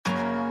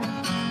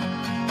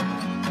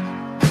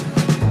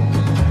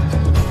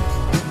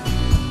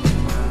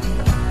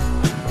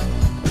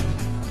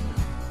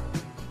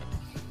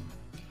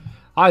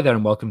Hi there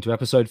and welcome to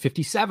episode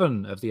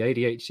 57 of the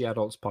ADHD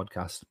Adults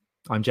podcast.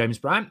 I'm James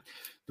Brown,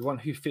 the one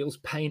who feels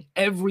pain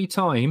every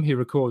time he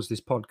records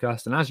this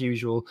podcast. And as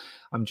usual,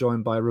 I'm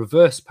joined by a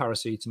reverse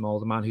paracetamol,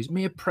 the man whose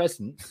mere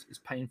presence is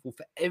painful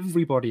for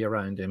everybody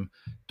around him,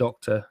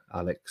 Dr.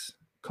 Alex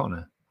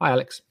Connor. Hi,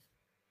 Alex.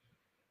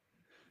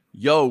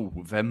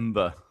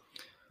 Yo-vember,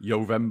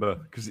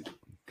 because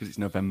it's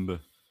November.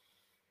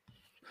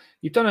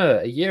 You've done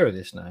a year of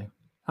this now,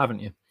 haven't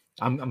you?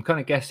 I'm kind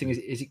of guessing,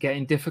 is it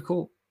getting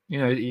difficult? You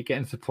know, you're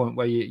getting to the point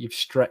where you've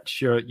stretched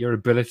your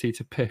ability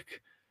to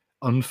pick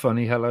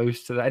unfunny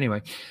hellos to that.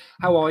 Anyway,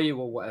 how are you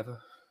or whatever?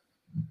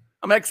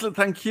 I'm excellent,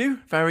 thank you.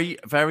 Very,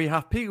 very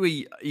happy.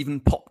 We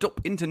even popped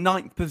up into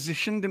 9th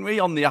position, didn't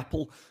we, on the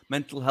Apple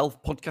Mental Health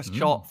podcast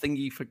chart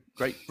thingy for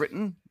Great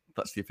Britain.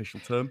 That's the official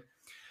term.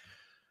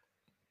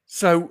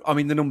 So, I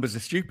mean, the numbers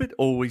are stupid,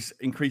 always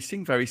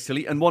increasing, very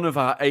silly. And one of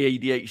our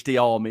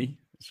ADHD army,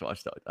 so I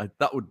started,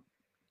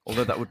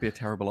 although that would be a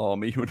terrible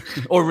army,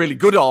 or a really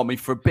good army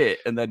for a bit,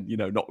 and then, you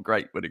know, not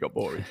great when it got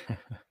boring.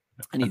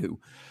 Anywho,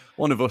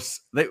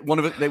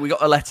 we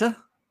got a letter.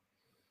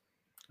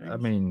 I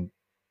mean,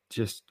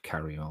 just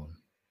carry on.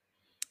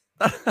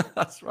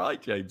 That's right,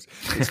 James.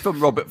 It's from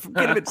Robert from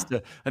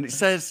Kidderminster, and it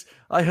says,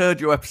 I heard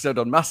your episode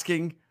on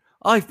masking.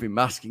 I've been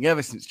masking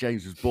ever since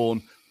James was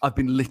born. I've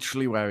been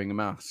literally wearing a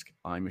mask.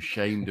 I'm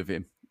ashamed of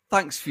him.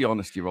 Thanks for your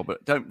honesty,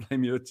 Robert. Don't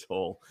blame you at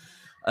all.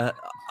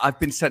 I've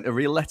been sent a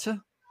real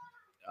letter.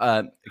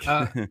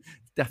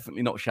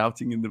 Definitely not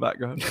shouting in the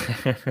background.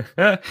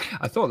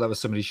 I thought that was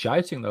somebody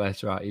shouting the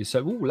letter at you.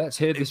 So, let's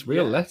hear this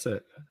real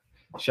letter.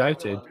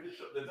 Shouted. I'm gonna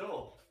shut the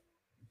door.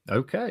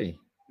 Okay.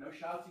 No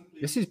shouting,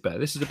 please. This is better.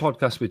 This is a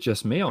podcast with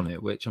just me on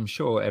it, which I'm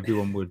sure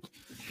everyone would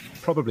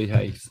probably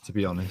hate, to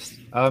be honest.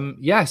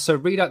 So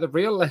read out the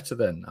real letter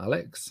then,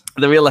 Alex.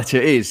 The real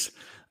letter is,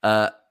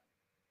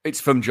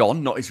 it's from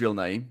John, not his real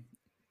name.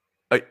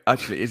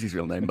 Actually, it is his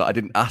real name, but I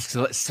didn't ask,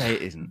 so let's say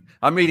it isn't.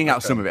 I'm reading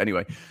out some of it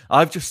anyway.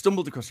 I've just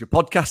stumbled across your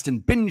podcast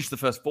and binged the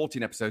first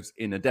 14 episodes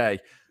in a day,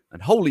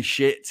 and holy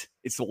shit,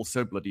 it's all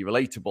so bloody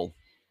relatable.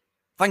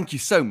 Thank you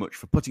so much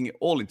for putting it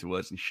all into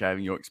words and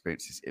sharing your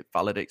experiences. It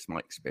validates my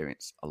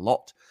experience a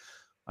lot.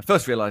 I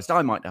first realized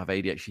I might have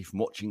ADHD from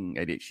watching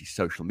ADHD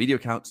social media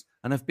accounts,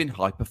 and I've been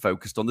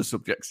hyper-focused on the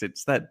subject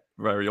since then.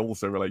 Very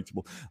also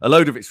relatable. A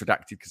load of it's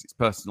redacted because it's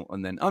personal,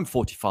 and then I'm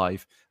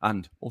 45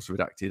 and also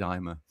redacted.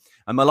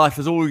 And my life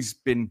has always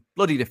been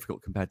bloody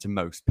difficult compared to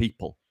most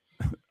people.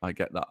 I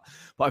get that.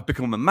 But I've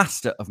become a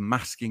master of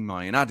masking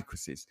my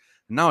inadequacies.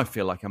 And now I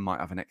feel like I might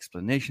have an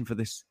explanation for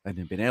this and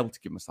have been able to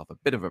give myself a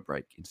bit of a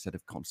break instead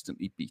of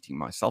constantly beating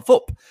myself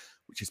up,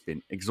 which has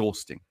been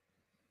exhausting.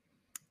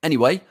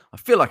 Anyway, I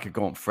feel like I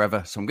go on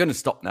forever, so I'm going to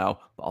stop now,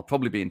 but I'll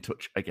probably be in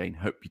touch again.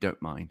 Hope you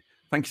don't mind.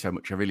 Thank you so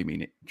much. I really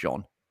mean it.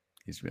 John,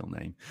 his real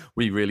name.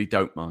 We really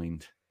don't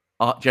mind.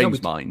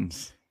 James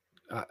minds.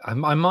 I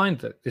mind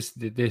that this.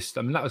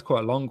 I mean, that was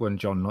quite a long one,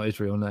 John. Not his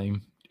real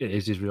name. It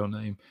is his real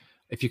name.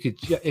 If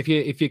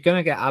you're going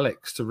to get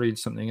Alex to read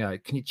something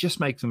out, can you just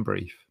make them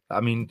brief?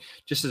 I mean,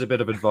 just as a bit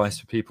of advice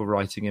for people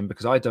writing in,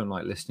 because I don't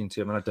like listening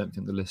to him, and I don't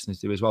think the listeners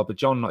do as well. But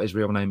John, not his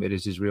real name. It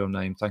is his real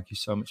name. Thank you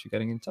so much for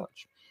getting in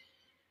touch.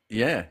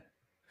 Yeah.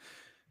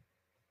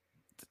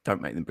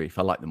 Don't make them brief.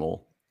 I like them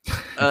all.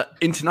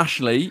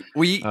 Internationally,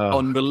 we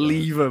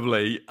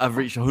unbelievably have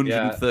reached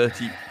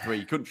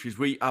 133 countries.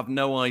 We have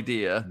no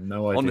idea.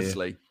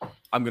 Honestly,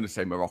 I'm going to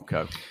say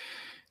Morocco.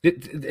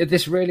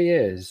 This really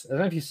is. I don't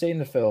know if you've seen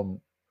the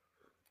film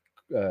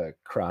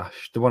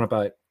Crash. The one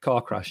about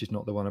car crash is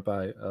not the one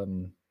about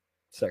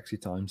sexy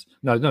times.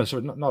 No,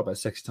 sorry, not about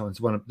sexy times.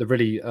 The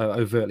really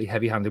overtly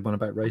heavy-handed one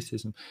about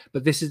racism.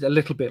 But this is a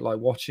little bit like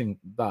watching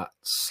that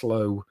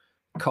slow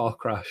car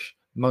crash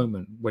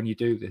moment when you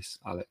do this,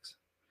 Alex.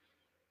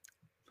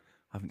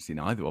 I haven't seen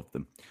either of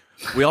them.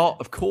 We are,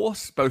 of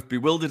course, both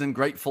bewildered and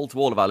grateful to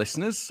all of our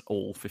listeners,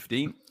 all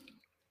 15.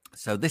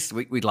 So this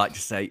week, we'd like to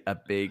say a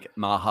big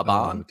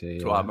marhaban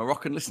to our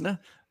Moroccan listener,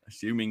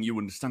 assuming you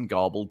understand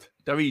garbled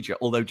Darija.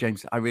 Although,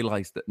 James, I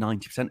realised that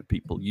 90% of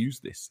people use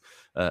this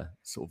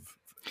sort of...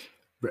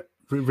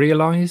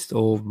 Realised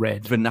or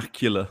read?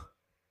 Vernacular.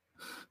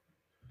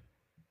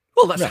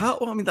 Well, that's how...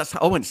 I mean, that's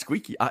how I went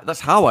squeaky. That's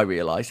how I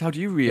realised. How do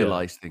you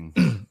realise things?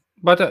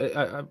 But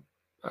I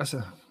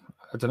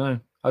don't know.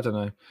 I don't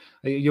know.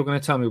 You're going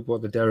to tell me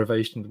what the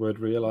derivation of the word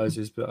realise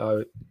is,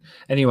 but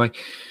anyway,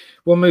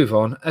 we'll move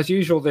on. As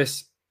usual,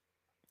 this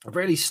a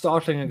really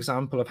startling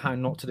example of how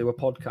not to do a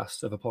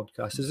podcast of a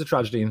podcast is a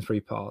tragedy in 3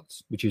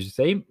 parts, which is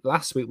the theme.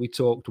 Last week, we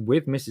talked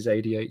with Mrs.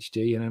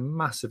 ADHD in a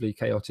massively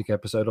chaotic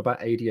episode about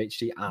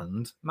ADHD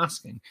and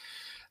masking.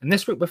 And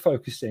this week, we're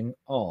focusing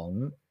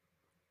on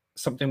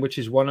something which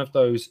is one of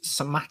those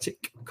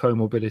somatic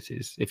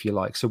comorbidities, if you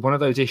like. So one of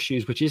those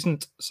issues which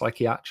isn't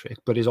psychiatric,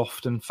 but is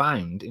often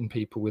found in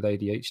people with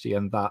ADHD,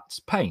 and that's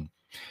pain.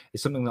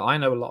 It's something that I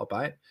know a lot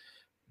about,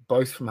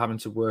 both from having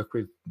to work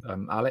with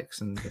Alex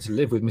and to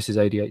live with Mrs.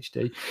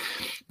 ADHD.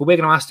 But we're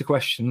going to ask the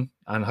question,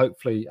 and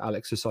hopefully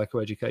Alex, a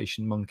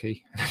psychoeducation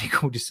monkey, and he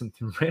called you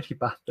something really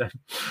bad then.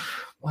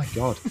 My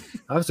God,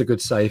 that was a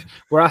good save.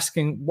 We're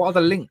asking, what are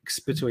the links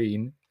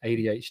between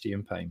ADHD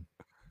and pain?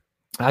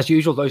 As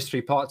usual, those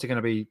 3 parts are going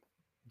to be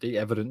the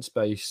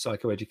evidence-based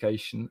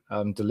psychoeducation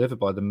delivered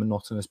by the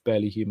monotonous,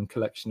 barely human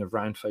collection of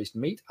round-faced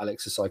meat,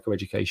 Alex, the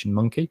psychoeducation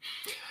monkey.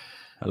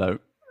 Hello.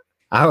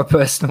 Our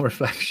personal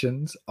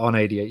reflections on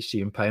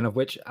ADHD and pain, of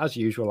which, as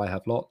usual, I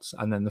have lots.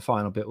 And then the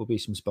final bit will be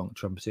some spunk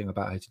trumpeting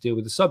about how to deal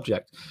with the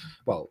subject.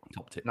 Well,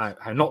 now,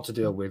 how not to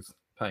deal with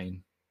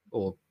pain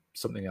or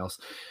something else.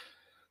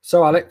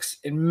 So, Alex,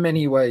 in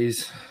many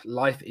ways,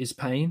 life is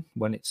pain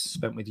when it's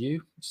spent with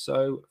you.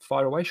 So,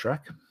 fire away, Shrek.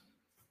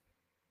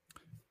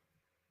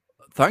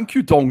 Thank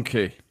you,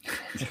 donkey.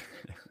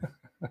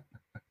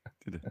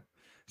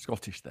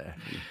 Scottish there.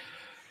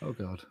 Oh,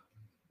 God.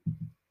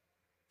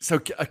 So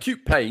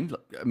acute pain,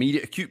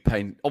 immediate acute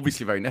pain,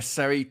 obviously very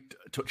necessary.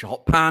 Touch a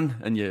hot pan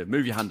and you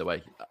move your hand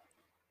away.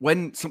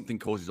 When something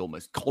causes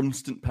almost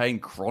constant pain,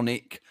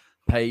 chronic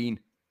pain,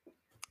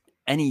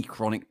 any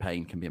chronic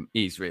pain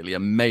is really a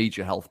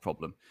major health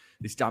problem.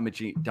 This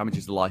damages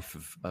the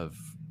life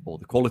or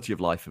the quality of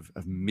life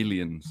of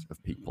millions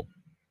of people.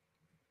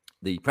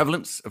 The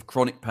prevalence of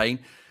chronic pain,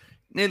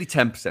 nearly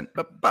 10%,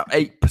 but about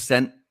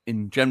 8%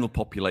 in general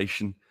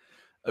population.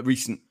 A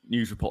recent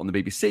news report on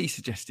the BBC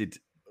suggested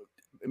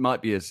it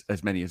might be as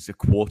many as a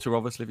quarter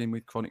of us living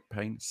with chronic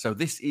pain. So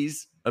this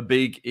is a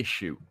big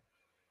issue.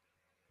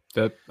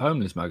 The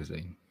Homeless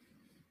magazine.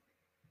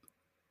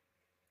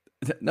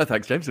 No,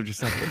 thanks, James. I'm just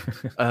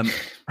saying.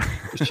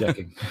 Just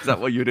checking. Is that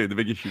what you're doing? The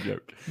big issue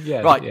joke?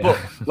 Yeah. Right. Yeah. But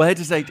where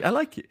does I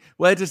like it?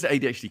 Where does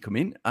ADHD come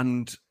in?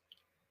 And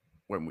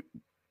when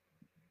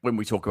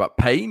we talk about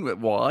pain,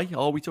 why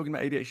are we talking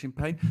about ADHD and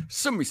pain?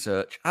 Some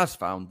research has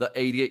found that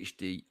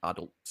ADHD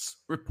adults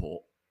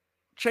report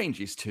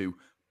changes to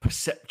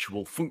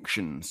perceptual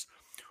functions,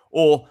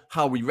 or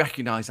how we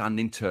recognize and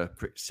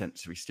interpret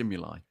sensory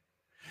stimuli.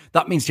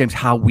 That means, James,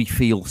 how we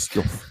feel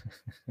stuff.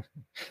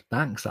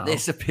 Thanks, Al.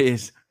 This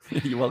appears...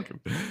 You're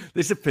welcome.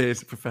 This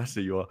appears,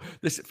 Professor, you are...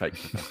 This fake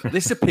professor.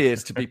 This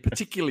appears to be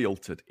particularly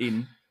altered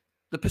in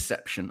the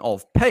perception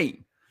of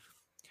pain.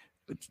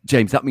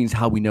 James, that means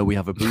how we know we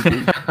have a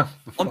boo-boo.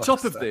 On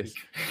top of this,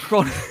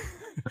 chronic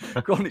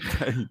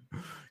pain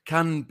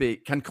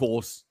can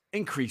cause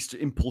increased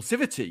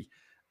impulsivity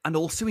and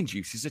also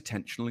induces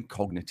attentional and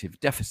cognitive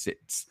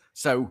deficits.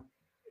 So,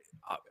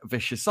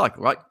 vicious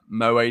cycle, right?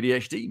 Mo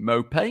ADHD,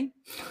 mo pain,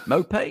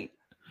 mo pain,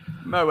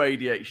 mo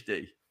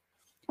ADHD.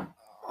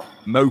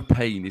 Mo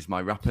Pain is my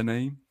rapper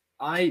name.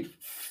 I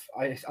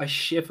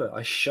shiver,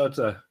 I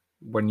shudder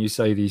when you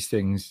say these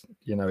things.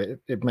 You know,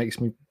 it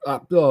makes me,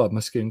 my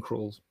skin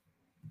crawls.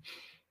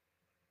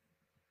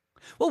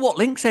 Well, what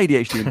links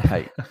ADHD and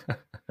pain?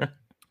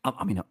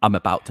 I mean, I'm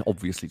about to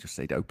obviously just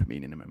say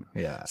dopamine in a moment.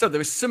 Yeah. So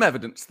there is some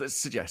evidence that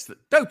suggests that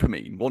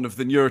dopamine, one of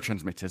the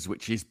neurotransmitters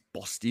which is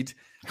busted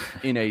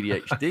in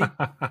ADHD,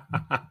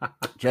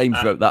 James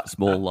wrote that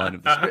small line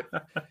of the script,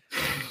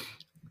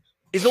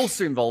 is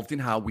also involved in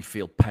how we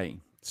feel pain.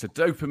 So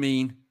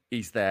dopamine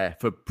is there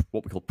for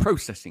what we call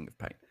processing of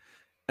pain.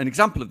 An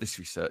example of this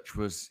research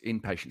was in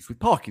patients with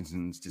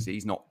Parkinson's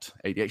disease, not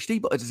ADHD,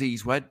 but a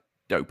disease where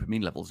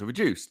dopamine levels are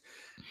reduced.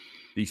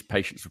 These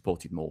patients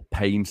reported more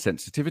pain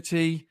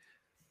sensitivity.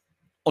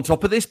 On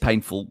top of this,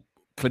 painful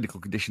clinical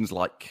conditions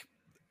like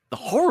the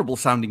horrible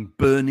sounding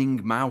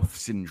burning mouth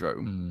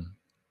syndrome,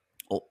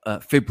 or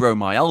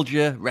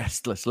fibromyalgia,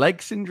 restless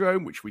leg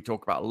syndrome, which we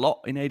talk about a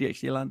lot in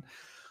ADHD land,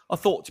 are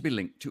thought to be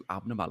linked to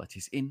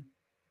abnormalities in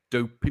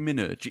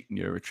dopaminergic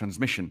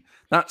neurotransmission.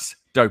 That's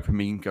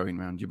dopamine going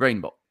around your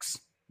brain box,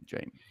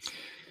 James.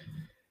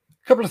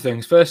 A couple of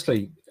things.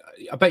 Firstly,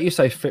 I bet you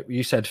said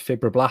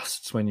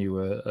fibroblasts when you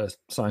were a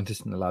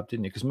scientist in the lab,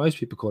 didn't you? Because most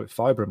people call it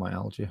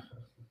fibromyalgia.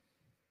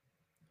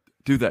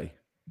 Do they?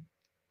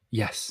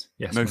 Yes.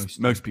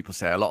 Most people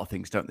say a lot of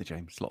things, don't they,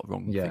 James? A lot of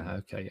wrong things. Yeah,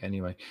 okay.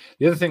 Anyway,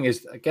 the other thing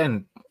is,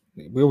 again,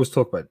 we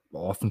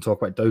often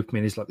talk about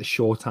dopamine is like the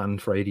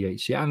shorthand for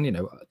ADHD, and you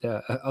know,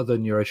 other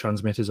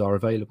neurotransmitters are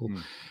available.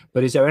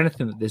 But is there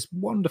anything that this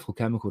wonderful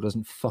chemical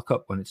doesn't fuck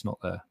up when it's not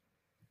there?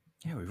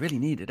 Yeah, we really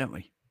need it, don't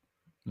we?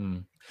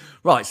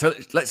 Right, so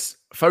let's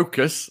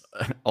focus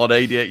on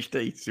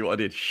ADHD. See what I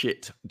did?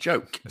 Shit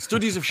joke.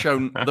 Studies have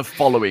shown the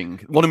following.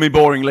 One of my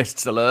boring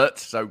lists alert,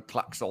 so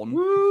clacks on.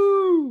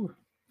 Woo!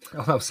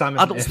 Oh, Sam,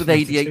 adults with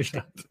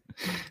ADHD.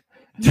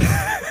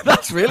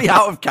 That's really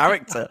out of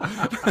character.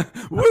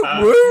 Whoop,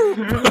 whoop.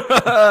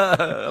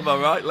 Am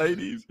I right,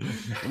 ladies?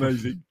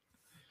 Amazing.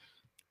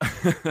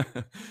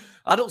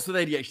 Adults with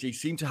ADHD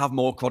seem to have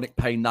more chronic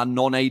pain than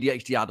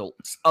non-ADHD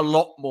adults. A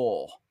lot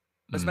more.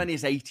 As many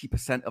as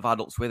 80% of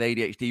adults with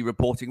ADHD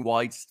reporting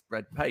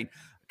widespread pain,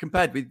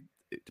 compared with,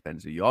 it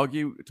depends who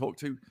you talk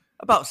to,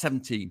 about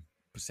 17%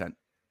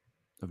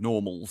 of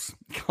normals.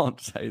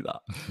 Can't say that.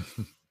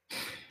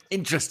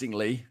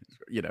 Interestingly,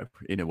 you know,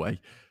 in a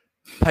way,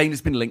 pain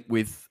has been linked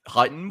with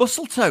heightened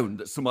muscle tone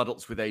that some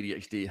adults with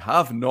ADHD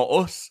have, not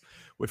us.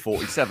 We're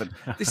 47.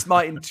 This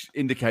might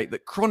indicate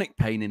that chronic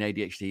pain in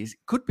ADHD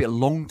could be a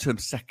long-term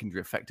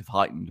secondary effect of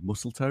heightened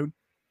muscle tone.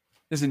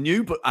 There's a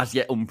new but as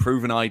yet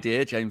unproven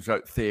idea. James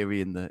wrote theory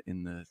in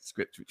the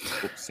script, which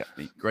upset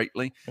me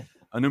greatly.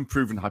 An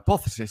unproven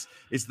hypothesis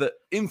is that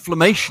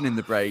inflammation in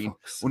the brain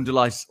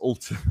underlies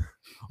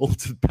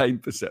altered pain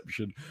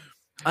perception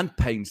and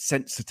pain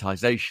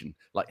sensitization,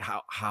 like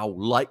how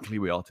likely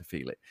we are to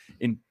feel it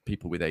in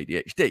people with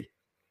ADHD.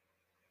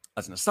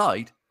 As an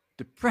aside,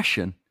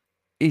 depression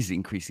is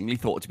increasingly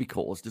thought to be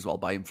caused as well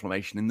by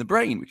inflammation in the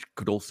brain, which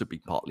could also be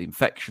partly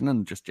infection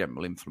and just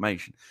general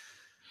inflammation,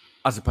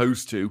 as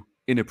opposed to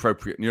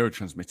inappropriate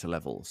neurotransmitter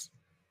levels.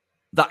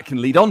 That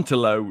can lead on to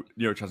low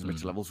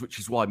neurotransmitter levels, which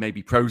is why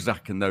maybe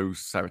Prozac and those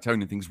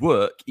serotonin things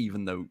work,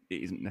 even though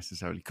it isn't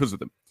necessarily because of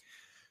them.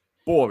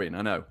 Boring,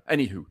 I know.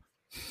 Anywho,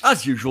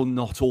 as usual,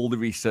 not all the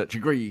research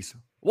agrees.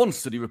 One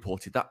study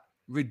reported that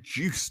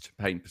reduced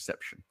pain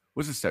perception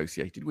was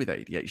associated with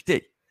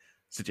ADHD,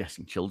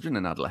 suggesting children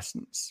and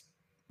adolescents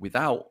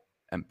without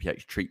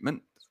MPH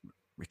treatment,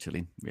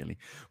 Ritalin really,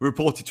 were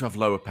reported to have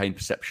lower pain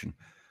perception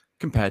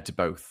compared to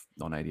both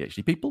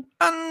non-ADHD people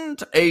and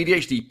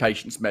ADHD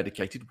patients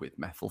medicated with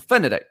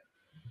methylphenidate,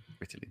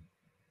 Ritalin.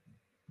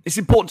 It's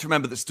important to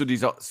remember that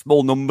studies are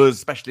small numbers,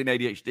 especially in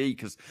ADHD,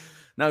 because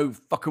no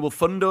fucker will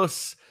fund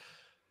us.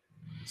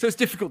 So it's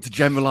difficult to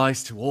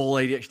generalize to all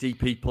ADHD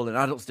people, and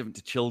adults different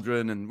to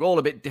children, and we're all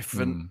a bit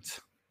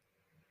different.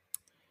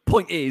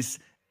 Point is,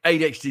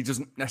 ADHD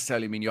doesn't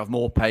necessarily mean you have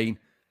more pain.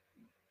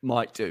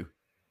 Might do.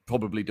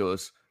 Probably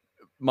does.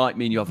 Might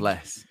mean you have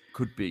less.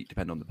 Could be,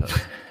 depend on the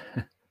person.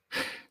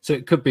 So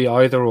it could be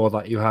either or,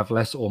 that you have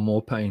less or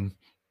more pain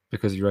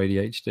because of your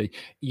ADHD.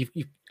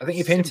 I think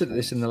you've hinted at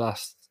this in the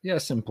last,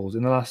 simples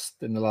in the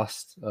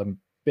last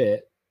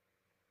bit.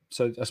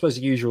 So I suppose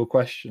the usual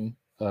question,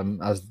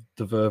 as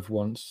the Verve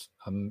once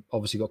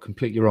obviously got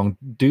completely wrong: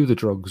 do the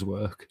drugs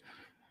work?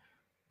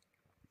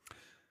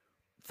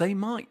 They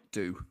might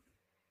do.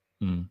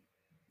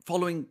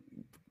 Following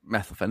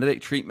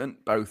methylphenidate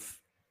treatment, both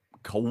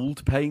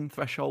cold pain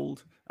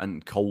threshold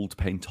and cold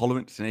pain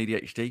tolerance in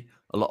ADHD,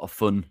 a lot of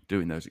fun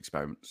doing those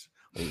experiments.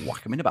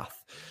 Whack them in a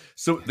bath.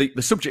 So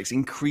the subjects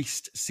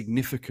increased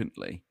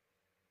significantly.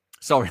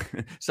 Sorry,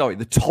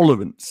 the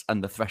tolerance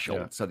and the threshold.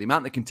 Yeah. So the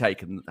amount they can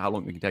take and how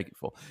long they can take it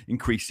for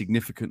increased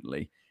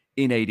significantly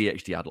in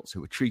ADHD adults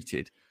who were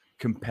treated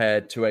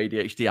compared to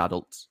ADHD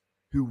adults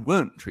who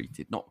weren't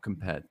treated, not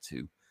compared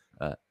to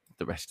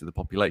the rest of the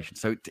population.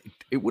 So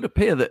it would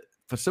appear that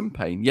for some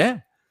pain,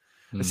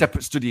 a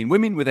separate study in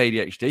women with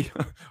ADHD,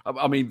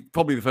 I mean,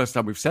 probably the first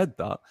time we've said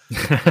that,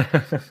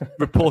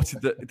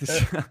 reported that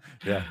this,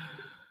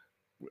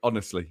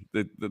 honestly,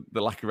 the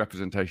lack of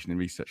representation in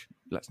research,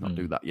 let's not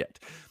do that yet,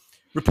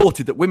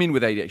 reported that women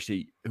with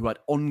ADHD who had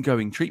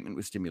ongoing treatment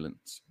with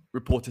stimulants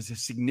reported a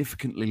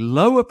significantly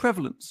lower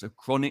prevalence of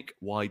chronic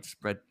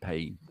widespread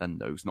pain than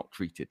those not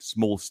treated.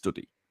 Small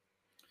study.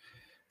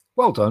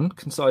 Well done,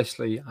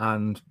 concisely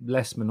and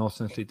less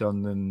monotonously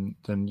done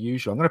than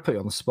usual. I'm going to put you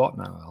on the spot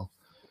now,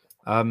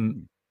 Al.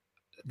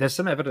 There's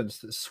some evidence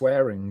that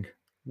swearing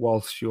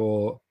whilst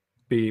you're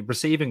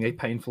receiving a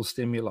painful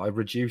stimuli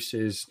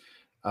reduces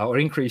or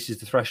increases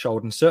the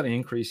threshold and certainly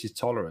increases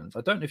tolerance.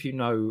 I don't know if you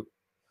know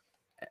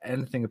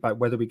anything about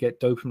whether we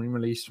get dopamine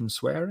release from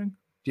swearing.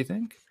 Do you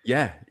think?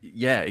 Yeah,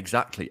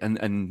 exactly.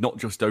 And not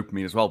just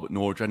dopamine as well, but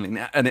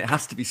noradrenaline. And it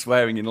has to be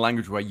swearing in a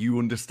language where you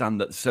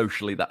understand that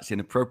socially that's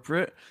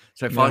inappropriate.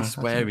 So if I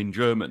swear in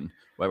German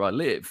where I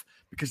live,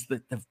 because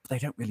they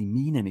don't really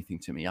mean anything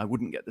to me, I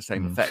wouldn't get the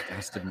same effect. It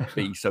has to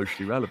be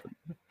socially relevant.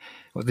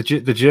 Well, the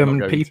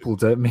German people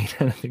don't mean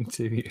anything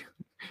to you.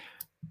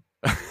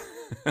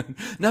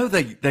 No,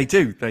 they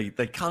do.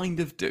 They kind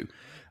of do.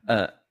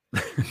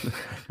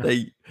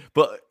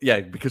 But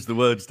because the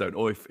words don't,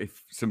 or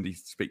if somebody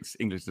speaks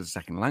English as a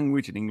second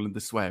language in England,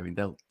 they're swearing.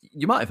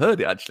 You might have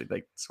heard it actually.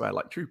 They swear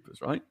like troopers,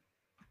 right?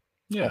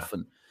 Yeah,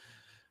 often.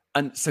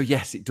 And so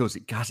yes, it does.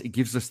 It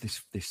gives us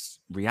this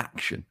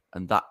reaction,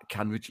 and that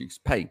can reduce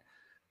pain.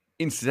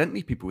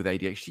 Incidentally, people with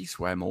ADHD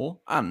swear more,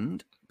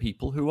 and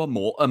people who are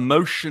more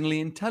emotionally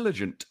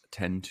intelligent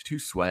tend to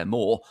swear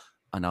more.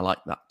 And I like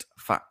that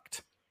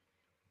fact.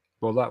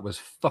 Well, that was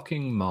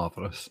fucking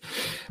marvelous.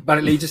 But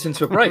it leads us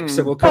into a break,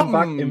 so we'll come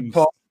back in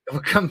part. We'll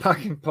come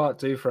back in part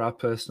 2 for our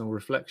personal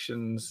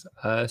reflections.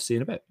 See you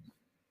in a bit.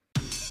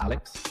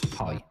 Alex,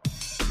 hi.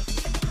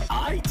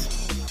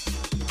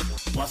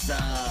 Aight. What's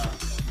up?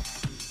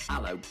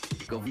 Hello,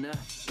 Governor.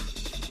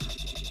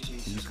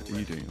 Are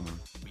you doing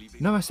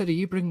it? No, I said, are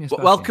you bringing us back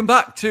welcome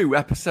back to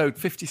episode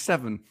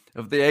 57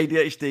 of the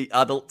ADHD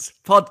Adults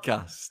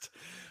Podcast.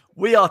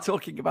 We are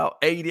talking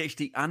about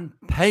ADHD and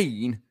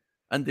pain,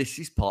 and this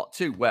is part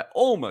 2, where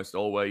almost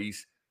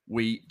always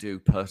we do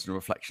personal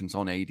reflections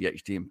on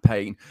ADHD and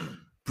pain.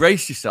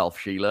 Brace yourself,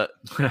 Sheila.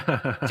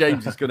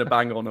 James is going to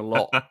bang on a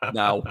lot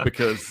now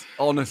because,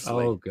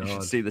 honestly, you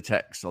should see the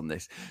text on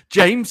this.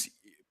 James,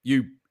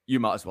 you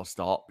might as well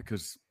start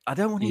because I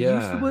don't want to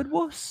use the word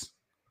wuss.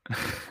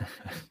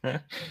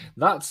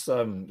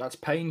 That's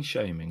pain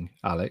shaming,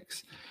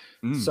 Alex.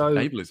 So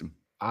ableism.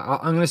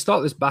 I'm going to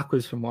start this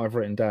backwards from what I've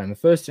written down. The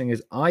first thing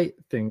is I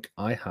think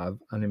I have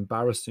an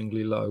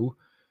embarrassingly low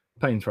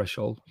pain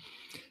threshold.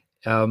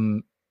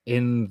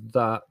 in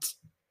that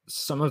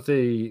some of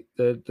the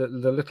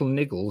little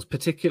niggles,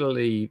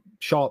 particularly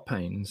sharp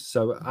pains.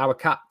 So our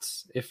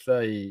cats, if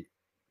they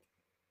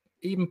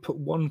even put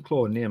one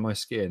claw near my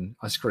skin,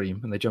 I scream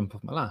and they jump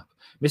off my lap.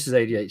 Mrs.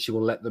 ADHD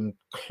will let them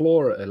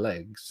claw at her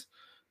legs,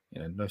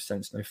 no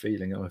sense, no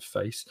feeling on her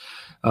face,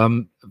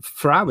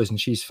 for hours, and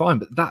she's fine.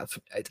 But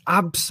it's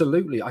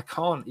absolutely, I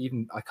can't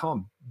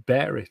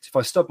bear it. If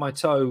I stub my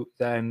toe,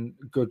 then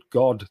good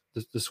God,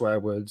 the swear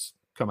words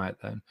come out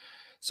then.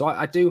 So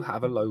I do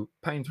have a low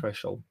pain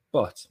threshold,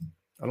 but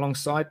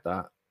alongside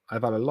that,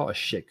 I've had a lot of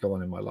shit go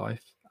on in my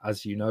life.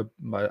 As you know,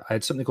 I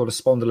had something called a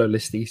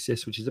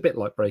spondylolisthesis, which is a bit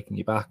like breaking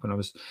your back when I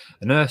was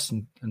a nurse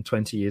and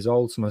 20 years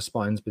old. So my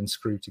spine's been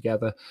screwed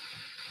together.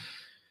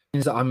 It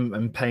means that I'm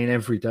in pain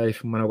every day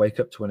from when I wake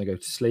up to when I go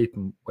to sleep.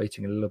 I'm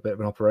waiting a little bit of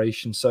an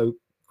operation. So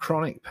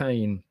chronic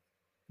pain,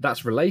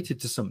 that's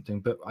related to something,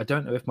 but I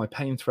don't know if my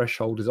pain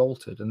threshold is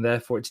altered. And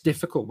therefore it's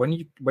difficult when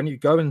you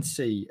go and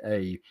see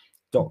a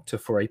doctor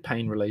for a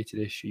pain-related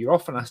issue. You're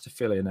often asked to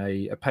fill in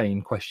a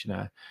pain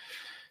questionnaire.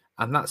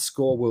 And that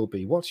score will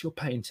be, what's your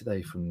pain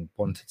today from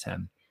 1 to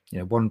 10?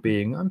 1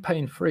 being I'm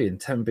pain-free and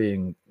 10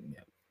 being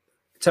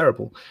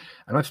terrible.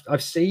 And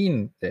I've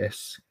seen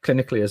this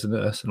clinically as a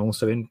nurse and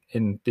also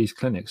in these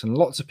clinics. And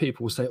lots of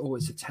people will say, oh,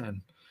 it's a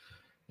 10.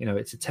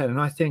 It's a 10.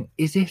 And I think,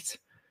 is it?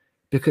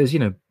 Because,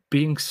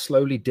 being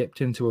slowly dipped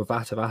into a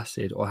vat of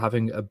acid or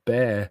having a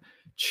bear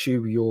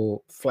chew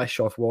your flesh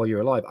off while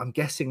you're alive, I'm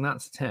guessing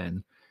that's a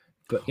 10.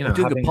 But doing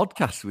a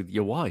podcast with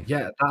your wife.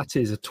 Yeah, that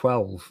is a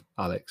 12,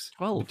 Alex.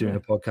 12. Doing a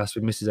podcast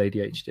with Mrs.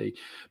 ADHD.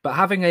 But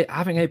having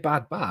a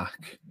bad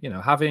back,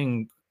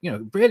 having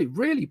really,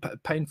 really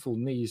painful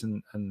knees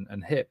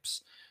and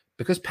hips,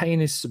 because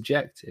pain is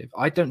subjective,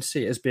 I don't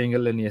see it as being a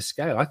linear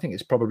scale. I think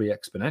it's probably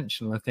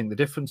exponential. I think the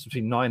difference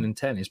between 9 and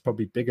 10 is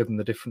probably bigger than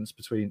the difference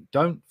between.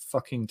 Don't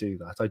fucking do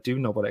that. I do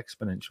know what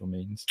exponential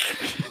means.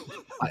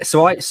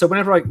 So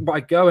whenever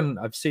I go, and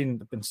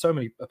there've been so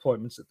many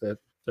appointments at the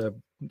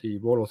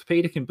Royal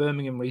Orthopaedic in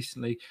Birmingham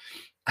recently,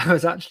 I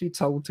was actually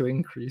told to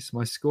increase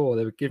my score.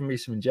 They were giving me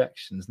some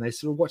injections and they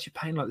said, well, what's your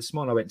pain like this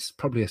morning? I went, it's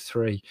probably a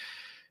 3.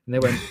 And they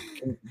went,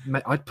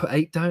 I'd put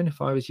 8 down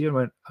if I was you. I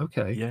went,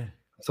 okay. Yeah.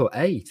 I thought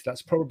 8,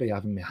 that's probably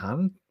having my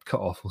hand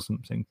cut off or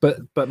something. But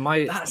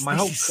this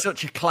is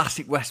such a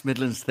classic West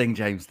Midlands thing,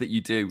 James, that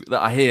you do,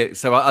 that I hear.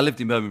 So I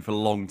lived in Birmingham for a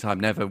long time,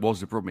 never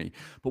was a Brummie.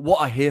 But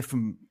what I hear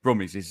from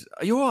Brummies is,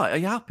 are you all right? Are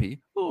you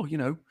happy? Oh,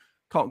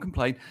 can't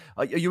complain.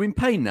 Are you in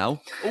pain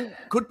now? Oh,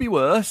 could be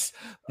worse.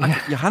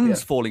 Your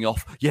hand's falling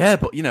off. Yeah,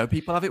 but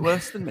people have it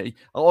worse than me.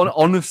 I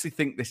honestly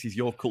think this is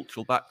your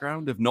cultural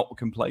background of not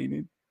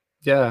complaining.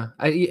 Yeah,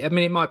 I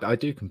mean, it might be. I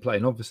do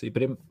complain, obviously,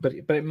 but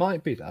it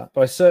might be that.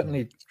 But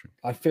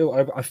I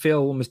feel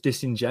almost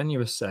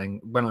disingenuous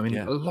saying when I'm in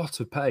a lot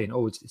of pain,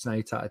 oh, it's an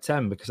 8 out of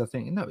 10, because I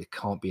think no, it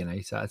can't be an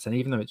 8 out of 10,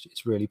 even though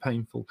it's really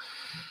painful.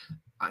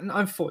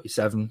 I'm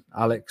 47,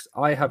 Alex.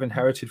 I have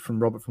inherited from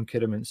Robert from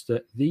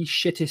Kidderminster the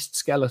shittest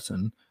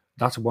skeleton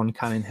that one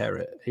can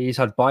inherit. He's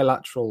had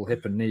bilateral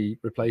hip and knee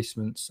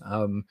replacements,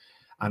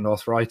 and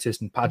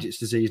arthritis and Paget's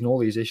disease and all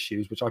these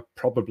issues, which I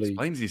probably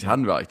explains his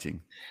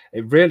handwriting.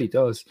 It really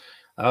does.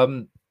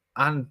 And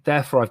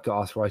therefore I've got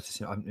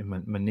arthritis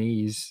in my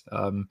knees.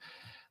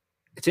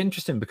 It's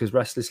interesting because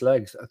restless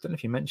legs, I don't know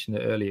if you mentioned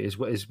it earlier,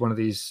 is one of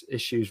these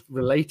issues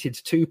related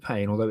to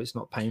pain, although it's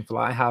not painful.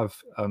 I have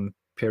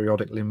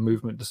periodic limb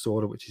movement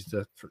disorder, which is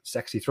the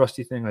sexy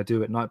thrusty thing I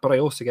do at night, but I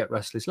also get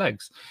restless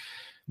legs,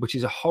 which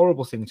is a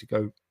horrible thing to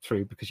go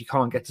through because you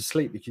can't get to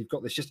sleep because you've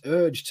got this just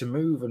urge to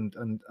move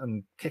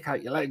and kick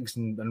out your legs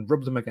and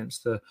rub them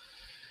against the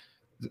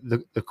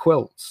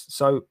quilts.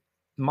 So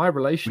my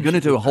relationship, we're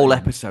going to do a whole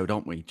episode,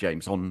 aren't we,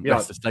 James, on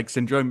restless leg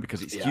syndrome,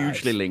 because it's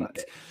hugely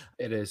linked.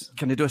 It is.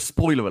 Can I do a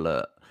spoiler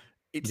alert?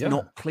 It's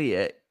not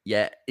clear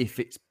yet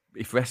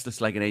if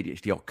restless leg and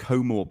ADHD are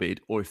comorbid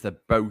or if they're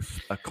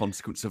both a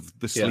consequence of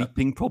the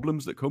sleeping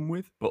problems that come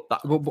with. But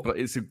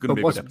it's going to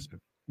be a good episode.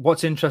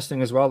 What's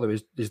interesting as well, though,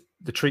 is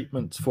the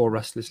treatments for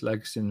restless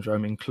leg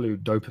syndrome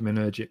include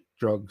dopaminergic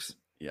drugs,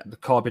 the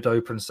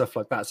carbidopa and stuff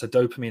like that. So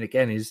dopamine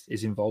again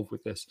is involved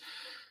with this.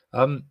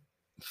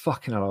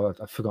 Fucking hell,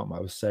 I forgot what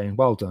I was saying.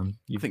 Well done.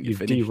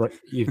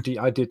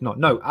 I did not.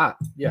 No,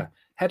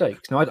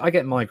 headaches. Now I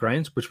get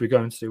migraines, which we're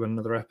going to do in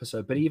another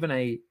episode. But even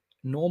a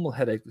normal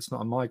headache that's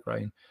not a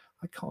migraine,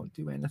 I can't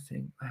do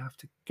anything. I have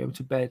to go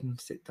to bed and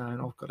sit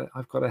down.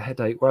 I've got a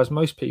headache. Whereas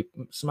most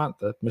people,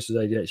 Samantha, Mrs.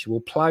 ADHD, will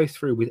plow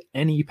through with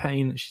any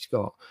pain that she's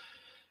got.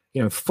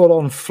 Full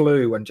on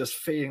flu and just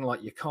feeling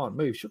like you can't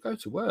move. She'll go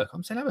to work.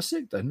 I'm saying, have a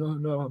sick day. No,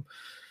 I'm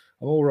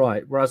all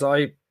right. Whereas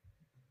I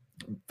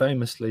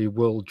famously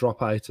will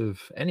drop out of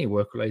any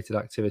work-related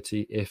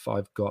activity if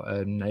I've got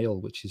a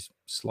nail which is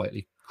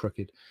slightly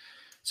crooked.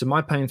 So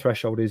my pain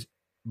threshold is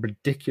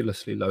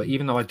ridiculously low,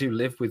 even though I do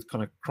live with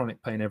kind of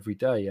chronic pain every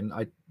day, and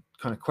I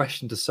kind of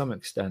question to some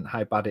extent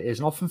how bad it is,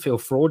 and often feel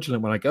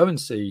fraudulent when I go and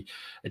see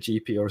a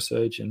GP or a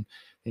surgeon,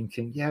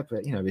 thinking,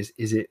 but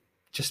is it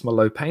just my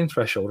low pain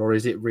threshold or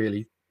is it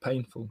really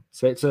painful?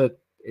 So it's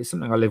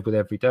something I live with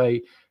every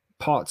day.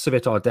 parts of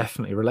it are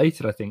definitely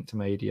related, I think, to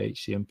my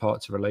ADHD, and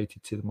parts are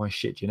related to my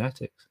shit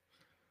genetics.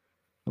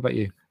 How about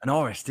you? And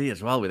RSD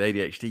as well with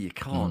ADHD, you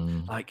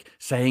can't like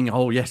saying,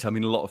 "Oh yes, I'm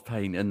in a lot of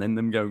pain," and then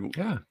them go,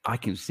 Yeah. "I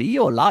can see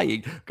you're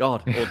lying."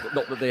 God, or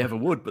not that they ever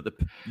would, but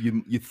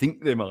you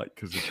think they might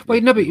because. Well,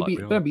 no,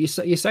 but you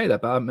say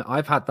that, but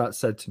I've had that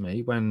said to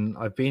me when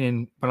I've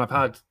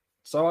had.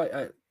 So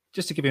I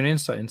just to give you an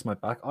insight into my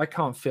back, I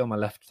can't feel my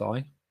left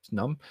thigh; it's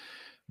numb.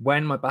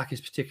 When my back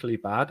is particularly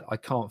bad, I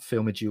can't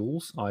feel my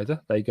jewels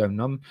either; they go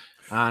numb,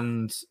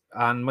 and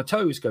my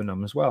toes go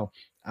numb as well.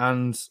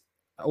 And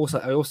I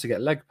also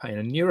get leg pain,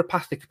 and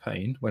neuropathic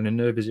pain when a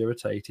nerve is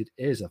irritated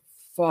is a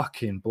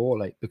fucking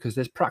ball ache because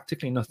there's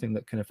practically nothing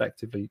that can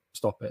effectively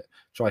stop it.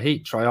 Try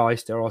heat, try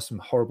ice. There are some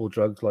horrible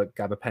drugs like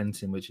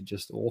gabapentin, which are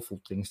just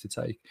awful things to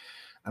take.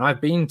 And I've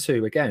been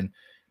to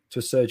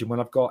a surgeon when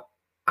I've got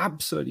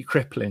absolutely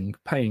crippling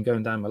pain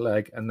going down my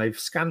leg, and they've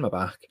scanned my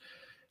back,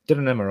 did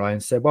an MRI,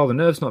 and said, well, the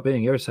nerve's not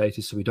being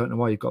irritated, so we don't know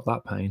why you've got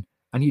that pain.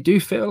 And you do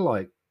feel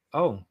like,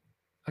 oh,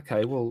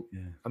 okay, well, yeah.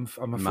 I'm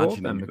a fraud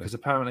then, because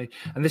apparently,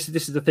 and this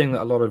is the thing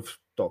that a lot of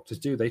doctors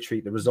do, they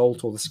treat the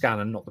result or the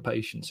scan and not the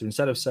patient. So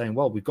instead of saying,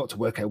 well, we've got to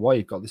work out why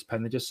you've got this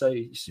pain, they just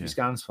say your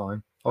scan's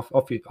fine,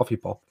 off you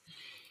pop.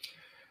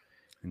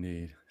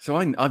 Indeed. So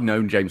I've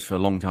known James for a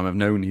long time. I've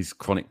known his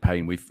chronic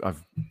pain.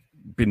 I've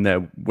been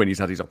there when he's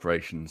had his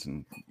operations,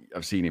 and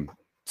I've seen him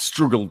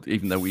struggled,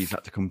 even though he's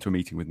had to come to a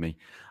meeting with me,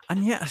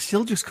 and yet I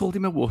still just called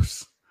him a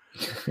wuss.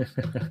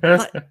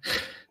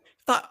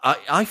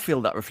 I feel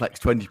that reflects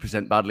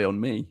 20% badly on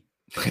me.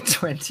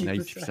 20%,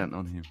 80%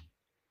 on him.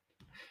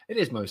 It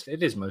is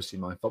mostly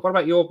my fault. What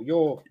about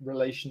your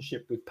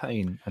relationship with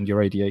pain and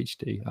your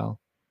ADHD, Al?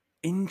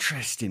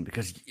 Interesting,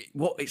 because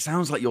what it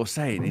sounds like you're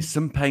saying is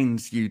some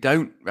pains you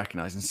don't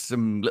recognize and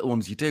some little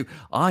ones you do.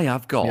 I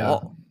have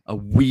got a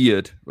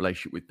weird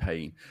relationship with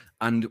pain.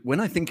 And when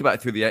I think about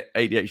it through the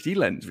ADHD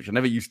lens, which I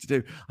never used to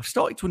do, I've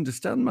started to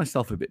understand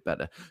myself a bit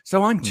better.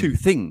 So I'm two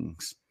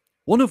things.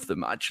 One of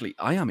them, actually,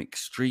 I am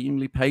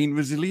extremely pain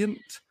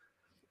resilient,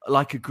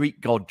 like a Greek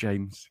god,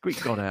 James.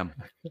 Greek god I am.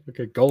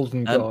 Okay,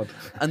 golden god.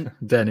 And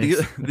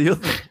Dennis. The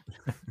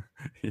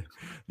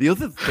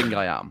other thing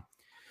I am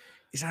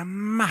is a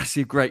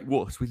massive great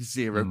wuss with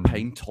zero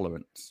pain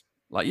tolerance,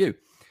 like you.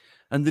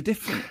 And the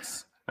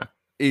difference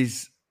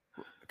is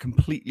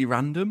completely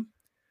random.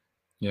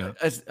 Yeah.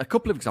 As a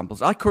couple of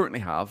examples, I currently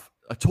have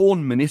a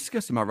torn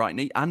meniscus in my right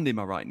knee and in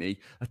my right knee,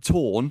 a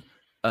torn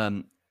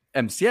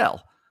MCL.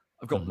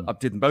 I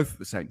did them both at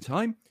the same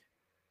time,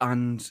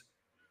 and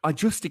I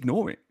just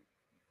ignore it.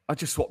 I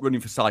just swap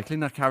running for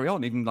cycling. I carry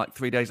on, even like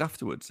 3 days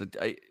afterwards.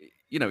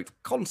 It's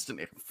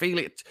constantly, I can feel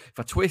it. If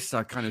I twist,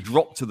 I kind of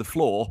drop to the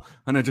floor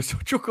and I just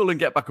chuckle and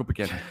get back up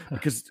again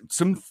because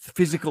some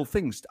physical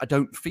things I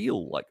don't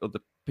feel like other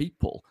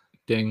people.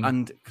 Ding.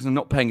 And because I'm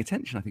not paying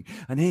attention, I think.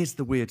 And here's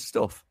the weird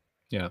stuff.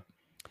 Yeah.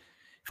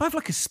 If I have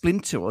like a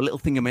splinter or a little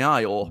thing in my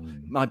eye, or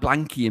my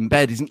blankie in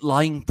bed isn't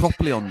lying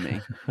properly on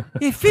me,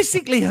 it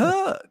physically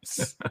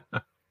hurts.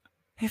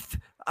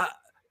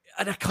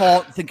 And I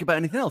can't think about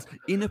anything else.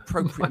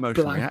 Inappropriate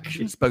emotional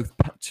reactions, both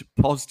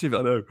positive.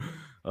 I know.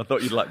 I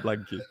thought you'd like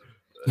blankie.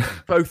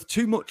 Both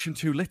too much and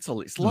too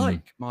little. It's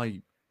like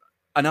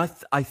and I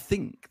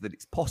think that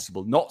it's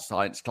possible. Not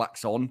science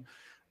clacks on.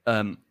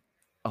 Hi,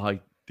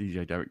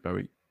 DJ Derek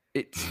Bowie.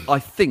 I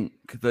think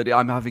that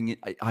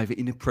I have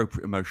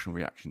inappropriate emotional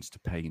reactions to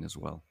pain as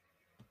well.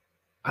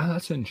 Ah,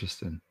 that's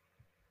interesting.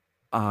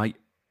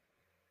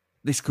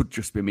 This could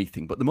just be a me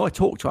thing, but the more I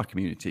talk to our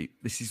community,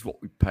 this is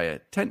what we pay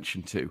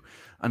attention to.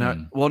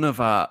 And one of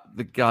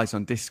the guys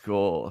on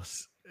Discord,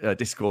 our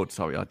Discord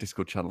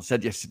channel,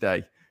 said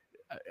yesterday,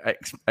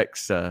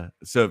 ex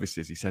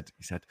services, he said,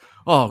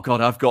 "Oh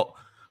God,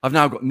 I've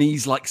now got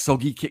knees like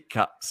soggy Kit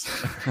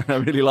Kats." I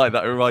really like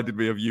that. It reminded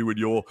me of you and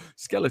your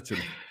skeleton,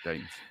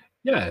 James.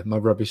 Yeah, my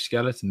rubbish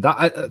skeleton.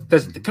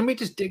 Can we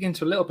just dig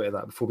into a little bit of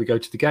that before we go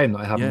to the game that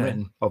I haven't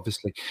written,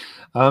 obviously?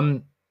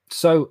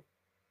 So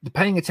the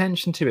paying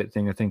attention to it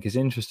thing, I think, is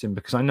interesting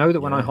because I know that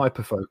when I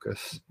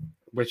hyperfocus,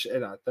 which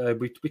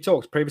we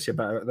talked previously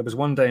about it, there was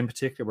one day in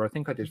particular where I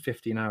think I did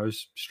 15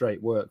 hours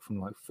straight work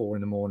from like 4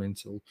 a.m.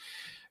 till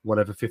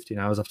whatever 15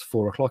 hours after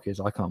 4 o'clock is.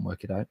 I can't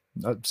work it out.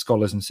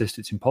 Scholars insist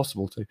it's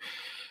impossible to.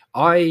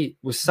 I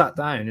was sat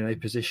down in a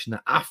position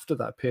that after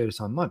that period of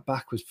time, my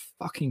back was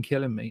fucking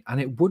killing me,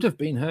 and it would have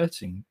been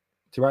hurting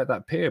throughout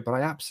that period, but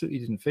I absolutely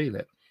didn't feel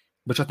it,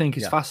 which I think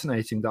is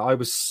fascinating that I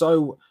was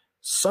so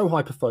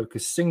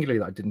hyper-focused singularly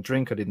that I didn't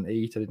drink, I didn't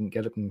eat, I didn't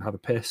get up and have a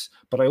piss,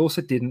 but I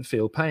also didn't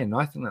feel pain. And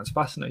I think that's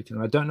fascinating.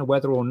 And I don't know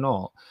whether or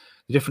not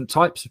the different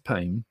types of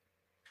pain,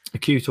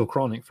 acute or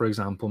chronic, for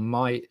example,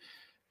 might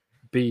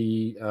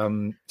be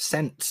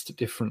sensed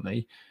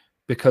differently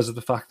because of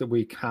the fact that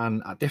we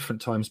can at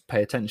different times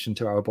pay attention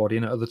to our body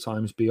and at other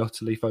times be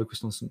utterly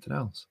focused on something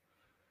else.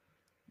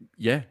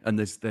 Yeah, and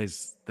there's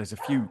a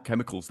few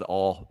chemicals that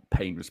are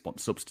pain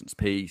response, substance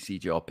P,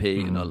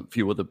 CGRP, and a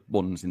few other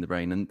ones in the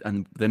brain,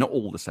 and they're not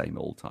all the same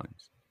at all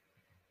times.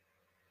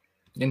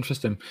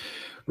 Interesting.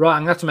 Right,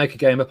 I'm going to have to make a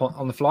game up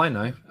on the fly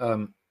now,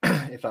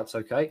 if that's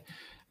okay.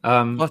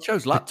 Well, I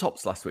chose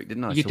laptops last week,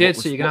 didn't I? You did,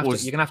 so you're gonna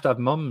have to have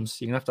mums.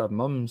 You're gonna have to have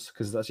mums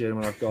because that's the only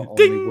one I've got on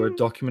the Word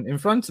document in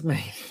front of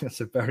me.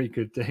 That's a very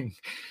good thing.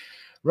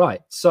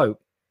 Right. So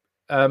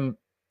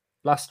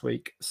last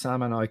week,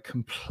 Sam and I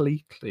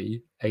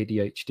completely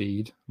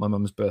ADHD'd my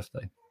mum's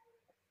birthday.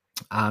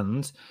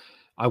 And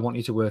I want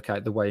you to work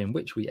out the way in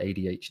which we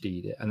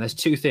ADHD'd it. And there's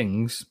two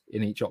things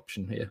in each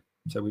option here.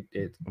 So we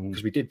did,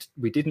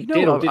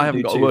 because I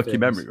haven't got a working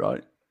memory,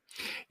 right?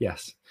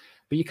 Yes.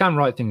 But you can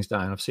write things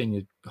down. I've seen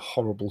your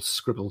horrible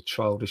scribbled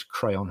childish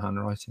crayon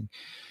handwriting.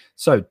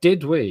 So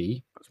did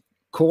we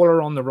call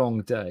her on the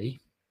wrong day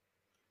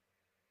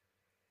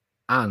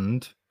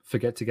and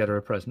forget to get her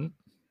a present?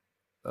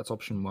 That's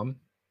option one.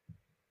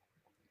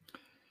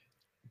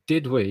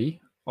 Did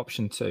we,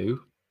 option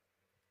two,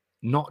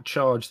 not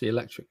charge the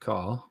electric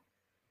car,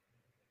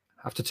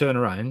 have to turn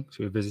around, so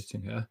we were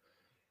visiting her,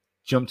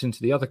 jumped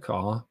into the other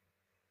car,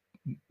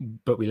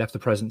 but we left the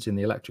presents in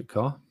the electric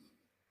car?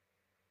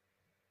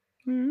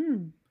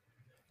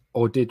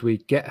 Or did we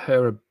get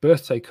her a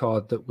birthday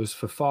card that was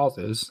for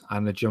fathers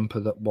and a jumper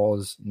that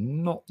was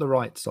not the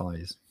right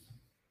size,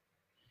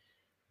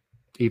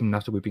 even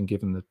after we've been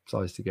given the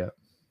size to get?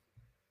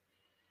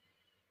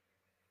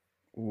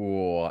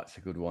 Oh, that's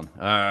a good one.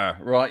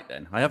 Right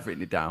then, I have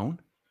written it down.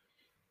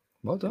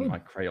 Well done. In my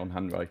crayon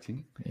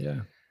handwriting. Yeah.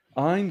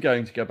 I'm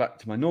going to go back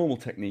to my normal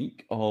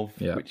technique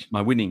which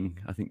my winning,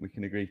 I think we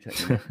can agree,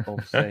 technique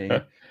of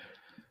saying,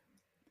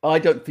 I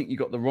don't think you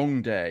got the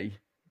wrong day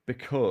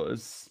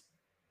because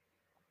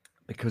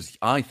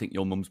I think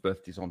your mum's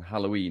birthday is on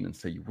Halloween, and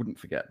so you wouldn't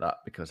forget that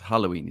because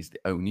Halloween is the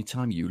only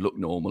time you look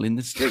normal in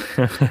the street.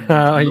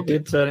 You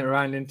did turn it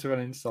around into an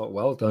insult.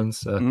 Well done,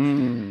 sir.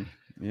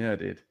 Yeah, I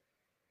did.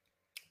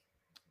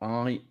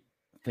 I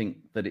think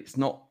that it's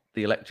not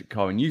the electric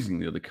car and using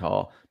the other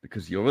car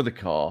because your other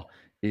car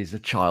is a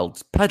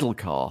child's pedal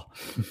car,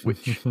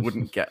 which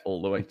wouldn't get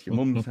all the way to your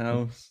mum's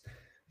house.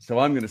 So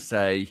I'm going to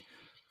say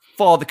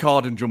father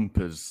card and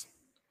jumpers.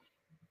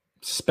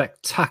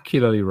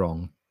 Spectacularly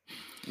wrong.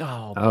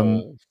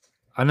 Oh,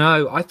 I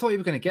know. I thought you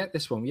were going to get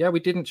this one. Yeah, we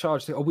didn't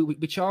charge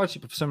we charged it,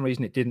 but for some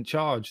reason it didn't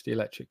charge the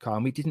electric car,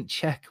 and we didn't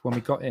check when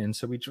we got in.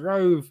 So we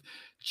drove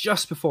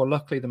just before.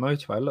 Luckily, the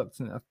motorway. I looked,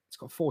 and it's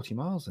got 40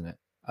 miles in it,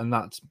 and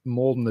that's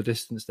more than the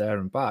distance there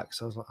and back.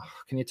 So I was like,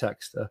 "Can you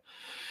text her?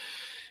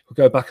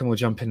 We'll go back and we'll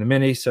jump in the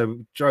Mini." So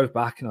we drove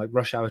back in like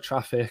rush hour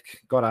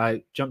traffic, got out,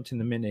 jumped in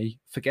the Mini,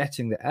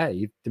 forgetting that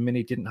A, the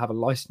Mini didn't have a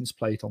license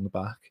plate on the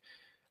back,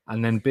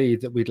 and then B,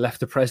 that we'd left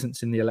the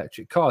presents in the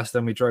electric car. So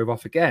then we drove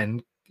off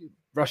again,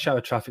 rush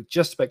hour traffic,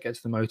 just about to get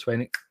to the motorway,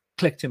 and it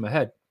clicked in my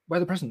head, where are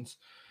the presents?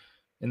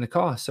 In the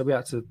car. So we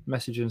had to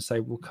message her and say,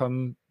 we'll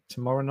come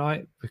tomorrow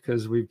night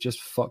because we've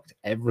just fucked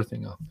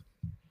everything up.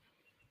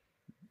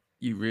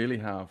 You really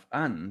have.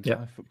 And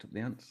I fucked up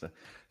the answer.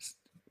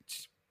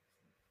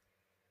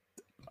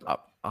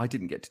 I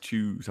didn't get to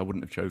choose. I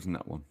wouldn't have chosen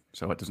that one.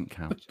 So it doesn't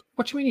count.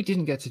 What do you mean you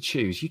didn't get to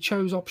choose? You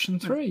chose option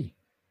 3.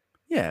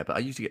 Yeah, but I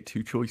used to get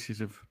 2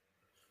 choices of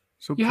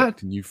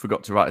subject and you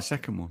forgot to write a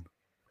second one.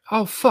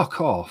 Oh, fuck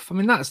off. I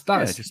mean, that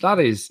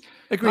is...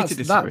 Agree to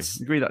disagree.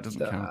 Agree that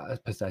doesn't count.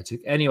 That's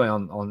pathetic. Anyway,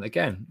 on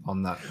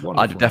that one.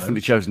 I'd have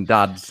definitely chosen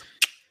Dad's.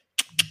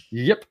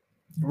 Yep.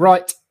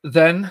 Right,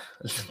 then.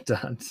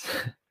 Dad's.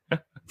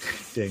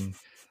 Ding.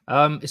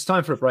 It's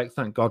time for a break,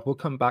 thank God. We'll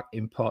come back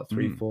in part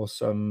 3 for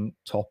some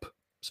top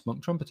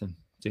spunk trumpeting.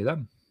 See you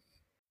then.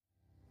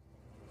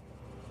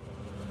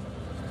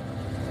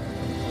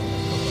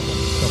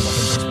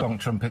 Spunk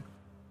trumpet.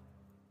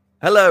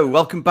 Hello,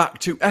 welcome back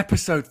to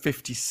episode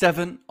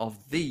 57 of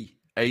the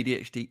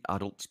ADHD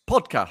Adults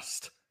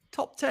Podcast.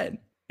 Top 10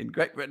 in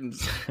Great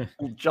Britain's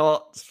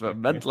charts for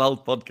mental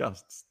health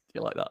podcasts. Do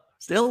you like that?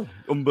 Still,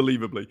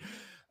 unbelievably.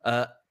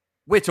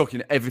 We're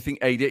talking everything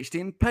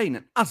ADHD and pain.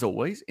 And as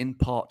always, in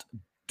part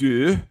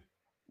 2,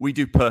 we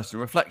do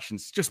personal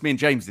reflections. Just me and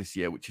James this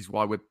year, which is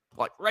why we're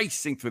like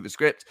racing through the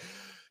script.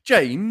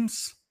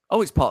 James,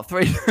 it's part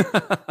 3.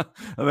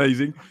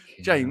 Amazing.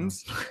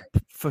 James,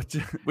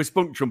 we're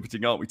spunk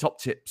trumpeting, aren't we? Top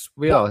tips.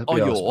 We are.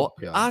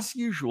 As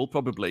usual,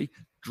 probably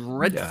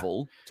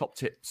dreadful top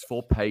tips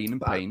for pain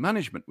and pain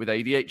management with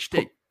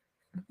ADHD.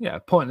 Yeah,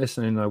 pointless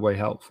and in no way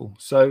helpful.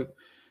 So,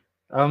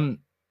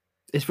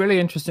 it's really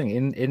interesting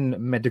in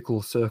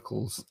medical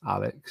circles,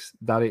 Alex,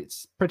 that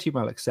it's pretty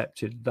well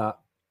accepted that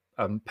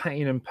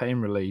pain and pain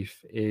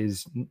relief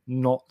is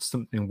not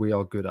something we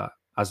are good at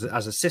as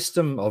a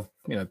system of,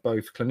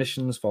 both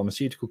clinicians,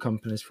 pharmaceutical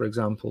companies, for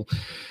example.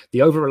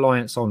 The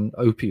over-reliance on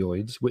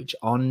opioids, which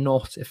are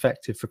not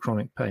effective for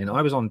chronic pain.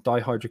 I was on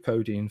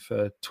dihydrocodeine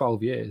for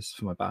 12 years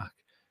for my back.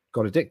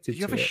 Got addicted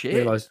to it.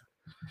 Realized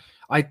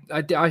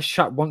I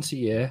shat once a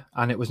year,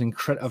 and it was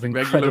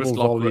incredible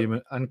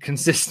volume and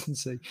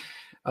consistency.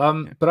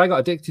 But I got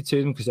addicted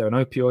to them because they're an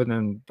opioid, and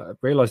then I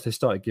realized they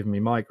started giving me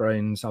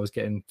migraines. I was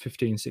getting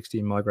 15,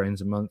 16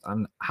 migraines a month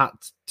and had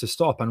to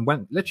stop and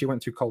literally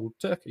went through cold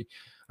turkey.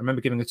 I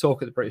remember giving a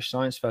talk at the British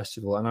Science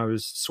Festival, and I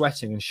was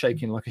sweating and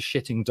shaking like a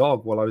shitting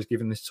dog while I was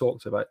giving this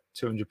talk to about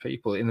 200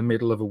 people in the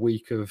middle of a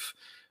week of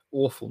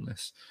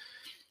awfulness.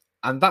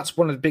 And that's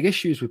one of the big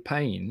issues with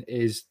pain,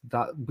 is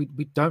that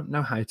we don't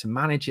know how to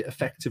manage it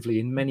effectively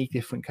in many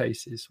different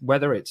cases,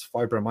 whether it's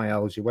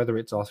fibromyalgia, whether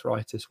it's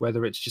arthritis,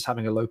 whether it's just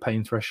having a low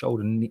pain threshold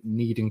and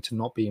needing to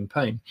not be in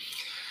pain.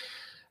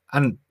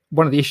 And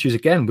one of the issues,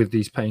 again, with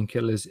these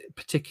painkillers,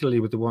 particularly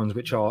with the ones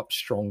which are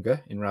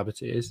stronger in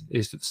rabbit ears,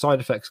 is that the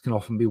side effects can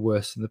often be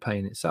worse than the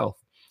pain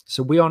itself.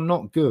 So we are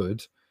not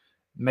good,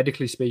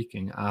 medically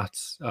speaking, at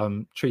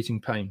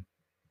treating pain.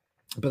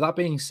 But that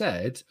being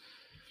said,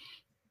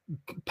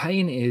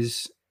 pain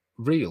is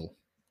real.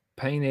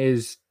 Pain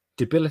is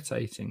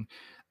debilitating.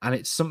 And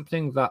it's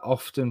something that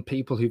often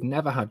people who've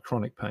never had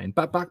chronic pain,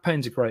 back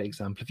pain's a great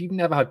example. If you've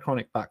never had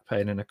chronic back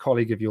pain and a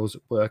colleague of yours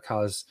at work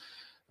has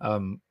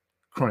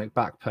chronic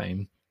back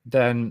pain,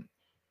 then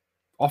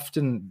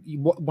often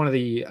one of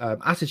the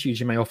attitudes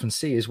you may often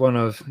see is one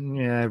of,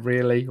 yeah,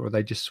 really, or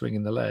they just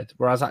swinging the lead.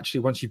 Whereas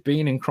actually, once you've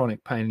been in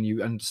chronic pain and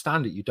you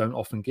understand it, you don't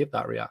often give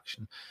that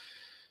reaction.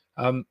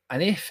 And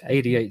if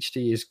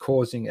ADHD is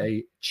causing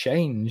a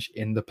change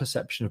in the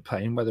perception of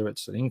pain, whether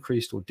it's an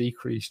increased or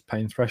decreased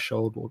pain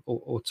threshold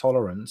or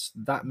tolerance,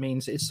 that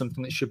means it's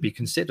something that should be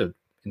considered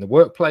in the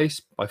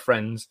workplace, by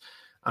friends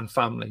and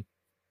family.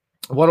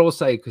 What I'll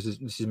say, because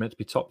this is meant to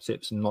be top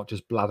tips and not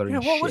just blathering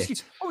shit.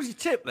 What was your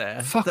tip there?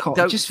 Fuck off.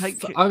 I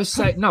was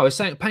saying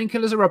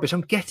painkillers are rubbish.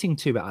 I'm getting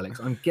to it, Alex.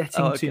 I'm getting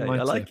to my tip.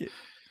 I like it.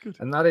 Good.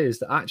 And that is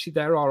that actually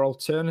there are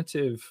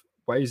alternative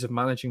ways of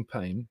managing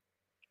pain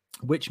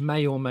which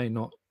may or may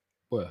not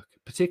work,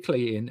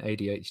 particularly in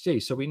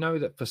ADHD. So we know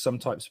that for some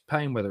types of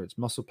pain, whether it's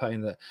muscle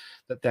pain,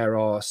 that there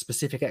are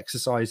specific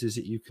exercises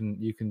that you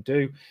can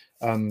do.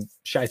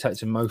 Shout out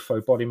to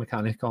Mofo Body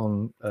Mechanic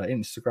on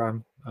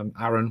Instagram,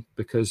 Aaron,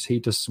 because he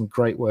does some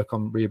great work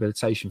on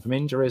rehabilitation from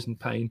injuries and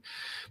pain.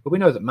 But we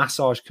know that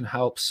massage can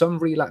help. Some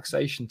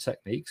relaxation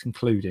techniques,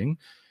 including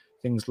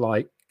things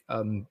like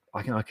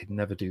I could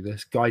never do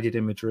this, guided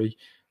imagery,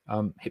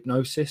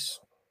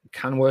 hypnosis,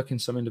 can work in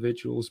some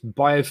individuals.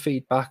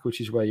 Biofeedback,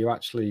 which is where you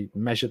actually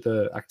measure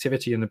the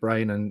activity in the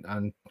brain and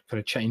kind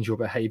of change your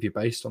behavior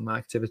based on that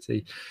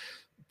activity.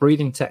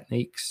 Breathing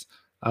techniques.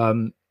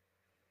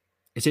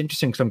 It's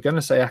interesting because I'm going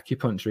to say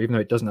acupuncture, even though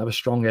it doesn't have a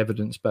strong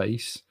evidence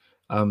base.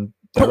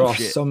 There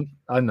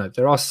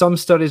are some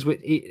studies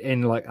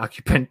in like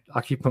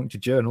acupuncture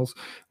journals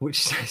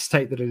which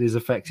state that it is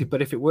effective,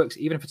 but if it works,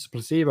 even if it's a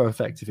placebo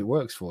effect, if it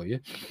works for you.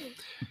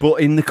 But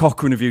in the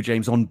Cochrane review,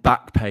 James, on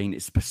back pain,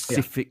 it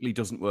specifically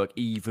doesn't work,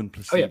 even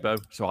placebo. Oh, yeah.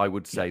 So I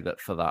would say that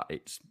for that,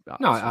 it's the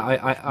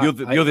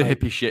other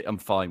hippie shit I'm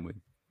fine with.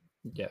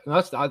 Yeah,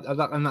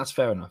 and that's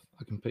fair enough.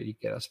 I completely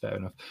get that's fair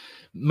enough.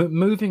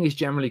 Moving is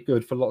generally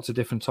good for lots of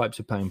different types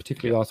of pain,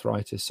 particularly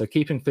arthritis. So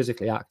keeping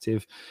physically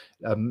active,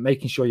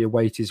 making sure your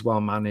weight is well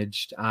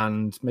managed,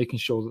 and making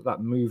sure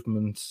that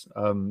movement,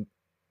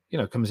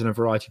 comes in a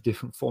variety of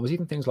different forms.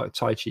 Even things like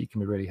Tai Chi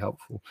can be really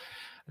helpful.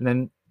 And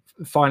then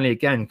finally,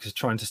 again, because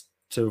trying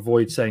to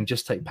avoid saying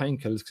just take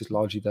painkillers, because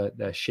largely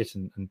they're shit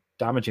and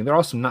damaging. There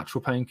are some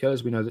natural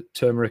painkillers. We know that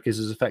turmeric is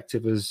as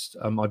effective as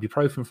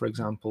ibuprofen, for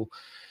example.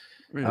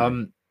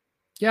 Really?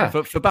 Yeah,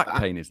 for back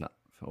pain, isn't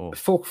that?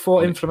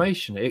 For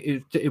inflammation,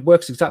 it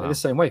works exactly the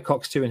same way.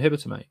 COX-2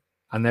 inhibitor, mate,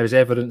 and there is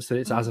evidence that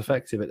it's as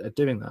effective at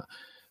doing that.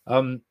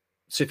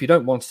 So if you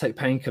don't want to take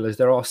painkillers,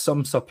 there are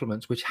some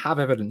supplements which have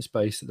evidence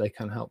base that they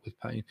can help with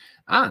pain.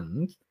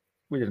 And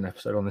we did an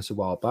episode on this a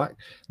while back.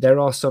 There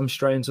are some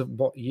strains of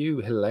what you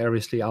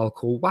hilariously I'll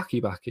call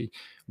wacky backy,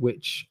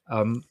 which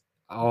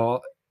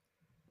are.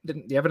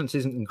 The evidence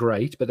isn't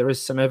great, but there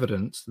is some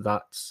evidence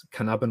that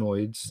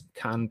cannabinoids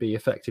can be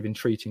effective in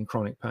treating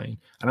chronic pain.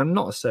 And I'm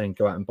not saying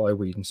go out and buy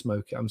weed and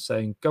smoke it. I'm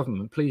saying,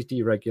 government, please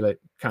deregulate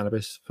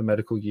cannabis for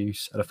medical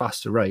use at a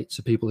faster rate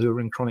so people who are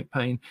in chronic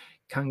pain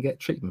can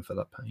get treatment for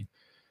that pain.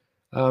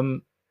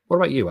 What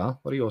about you, Al?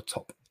 What are your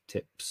top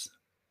tips?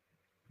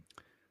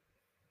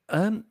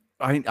 I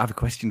have a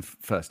question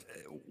first.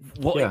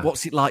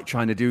 What's it like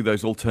trying to do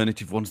those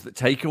alternative ones that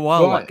take a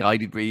while, like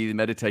guided breathing,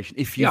 meditation,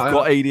 if you've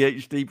got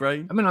ADHD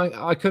brain? I mean,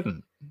 I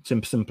couldn't.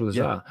 Simple as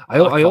that.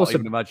 I also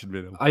even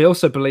imagine. I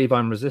also believe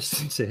I'm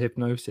resistant to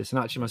hypnosis. And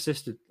actually, my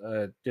sister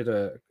did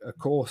a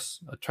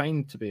course,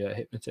 trained to be a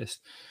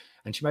hypnotist.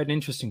 And she made an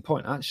interesting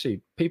point.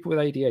 Actually, people with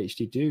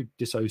ADHD do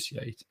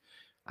dissociate.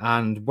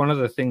 And one of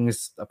the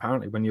things,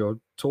 apparently, when you're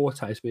taught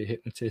how to be a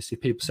hypnotist,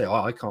 if people say,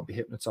 I can't be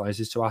hypnotized,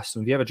 is to ask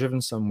them, have you ever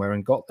driven somewhere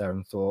and got there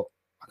and thought,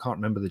 I can't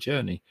remember the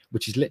journey,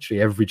 which is literally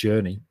every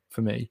journey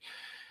for me.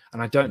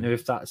 And I don't know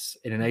if that's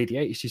in an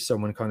ADHD,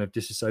 someone kind of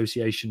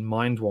disassociation,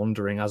 mind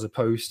wandering, as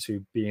opposed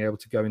to being able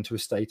to go into a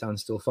state and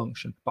still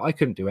function. But I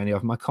couldn't do any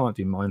of them. I can't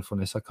do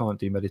mindfulness. I can't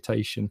do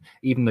meditation,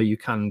 even though you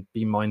can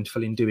be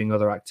mindful in doing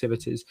other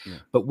activities. Yeah.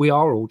 But we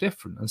are all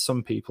different, and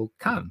some people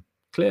can.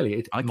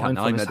 Clearly,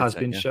 mindfulness has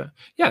been shown.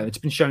 Yeah, it's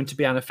been shown to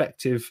be an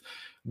effective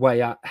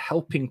way at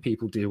helping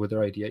people deal with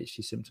their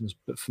ADHD symptoms.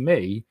 But for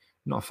me,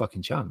 not a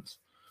fucking chance.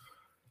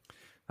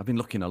 I've been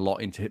looking a lot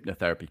into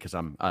hypnotherapy because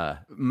I'm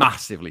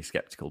massively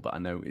skeptical, but I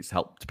know it's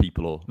helped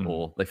people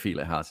or they feel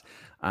it has.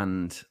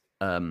 And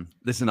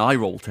There's an eye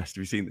roll test.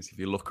 Have you seen this? If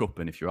you look up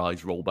and if your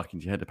eyes roll back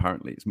into your head,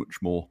 apparently it's much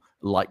more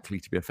likely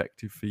to be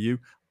effective for you.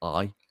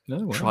 I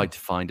tried to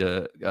find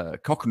a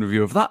Cochrane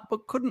review of that,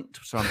 but couldn't.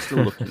 So I'm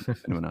still looking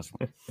if anyone has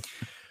one.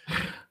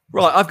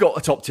 Right, I've got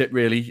a top tip,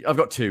 really. I've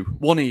got two.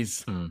 One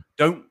is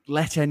don't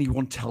let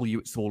anyone tell you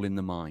it's all in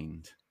the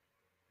mind.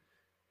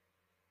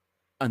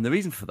 And the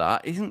reason for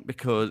that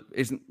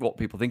isn't what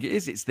people think it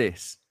is. It's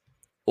this.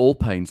 All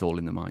pain's all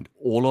in the mind.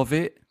 All of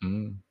it.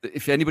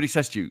 If anybody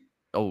says to you,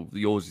 oh,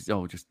 yours is,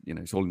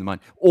 it's all in the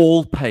mind.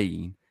 All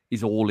pain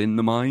is all in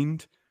the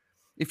mind.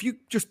 If you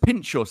just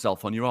pinch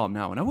yourself on your arm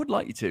now, and I would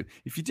like you to,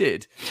 if you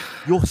did,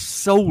 you're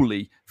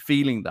solely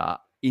feeling that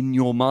in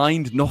your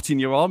mind, not in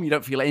your arm. You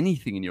don't feel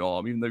anything in your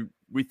arm, even though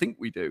we think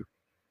we do.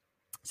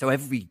 So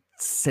every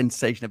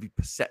sensation, every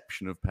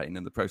perception of pain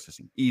and the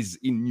processing is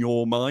in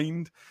your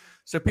mind.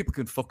 So people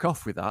can fuck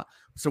off with that.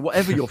 So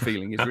whatever you're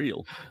feeling is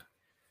real.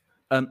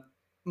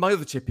 My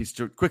other tip is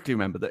to quickly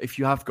remember that if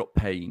you have got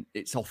pain,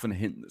 it's often a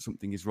hint that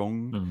something is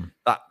wrong.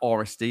 That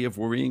RSD of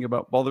worrying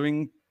about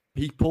bothering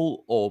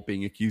people or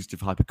being accused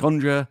of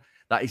hypochondria,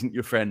 that isn't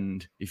your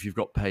friend if you've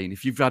got pain.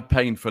 If you've had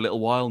pain for a little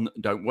while,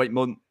 don't wait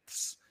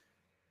months.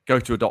 Go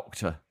to a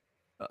doctor,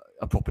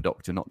 a proper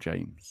doctor, not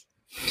James.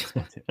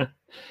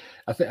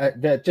 I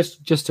think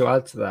just to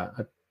add to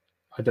that,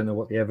 I don't know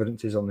what the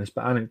evidence is on this,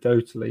 but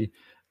anecdotally,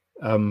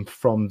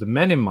 from the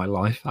men in my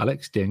life,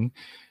 Alex Ding,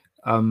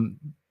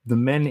 the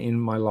men in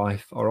my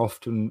life are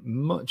often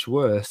much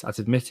worse at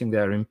admitting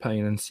they're in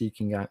pain and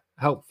seeking out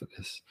help for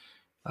this.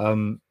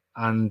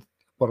 And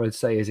what I'd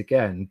say is,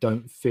 again,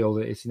 don't feel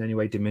that it's in any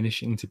way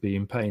diminishing to be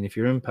in pain. If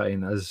you're in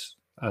pain, as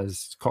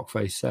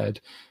Cockface said,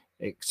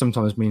 it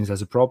sometimes means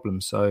there's a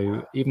problem.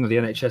 So even though the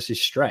NHS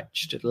is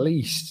stretched, at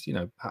least,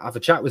 have a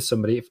chat with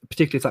somebody,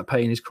 particularly if that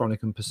pain is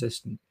chronic and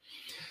persistent.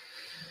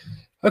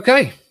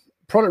 Okay.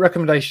 Product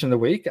recommendation of the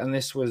week, and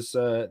this was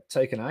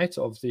taken out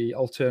of the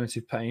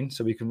alternative pain,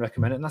 so we can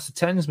recommend it. And that's a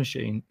TENS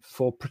machine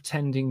for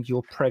pretending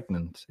you're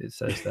pregnant. It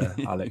says there,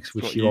 Alex,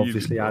 which you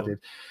obviously added.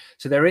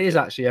 So there is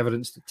actually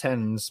evidence that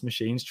TENS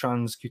machines,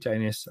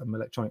 transcutaneous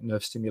electronic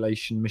nerve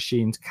stimulation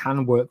machines,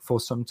 can work for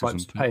some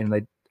types of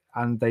pain.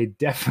 And they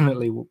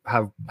definitely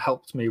have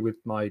helped me with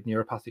my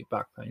neuropathic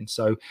back pain.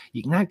 So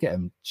you can now get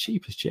them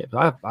cheap as chips.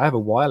 I have a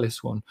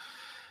wireless one,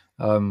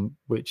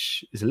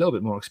 which is a little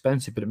bit more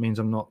expensive, but it means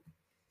I'm not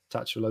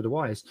attach a load of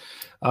wires.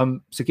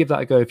 So give that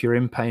a go if you're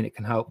in pain. It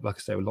can help, like I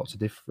say, with lots of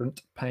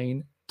different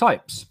pain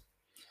types.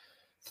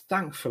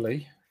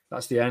 Thankfully,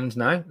 that's the end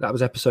now. That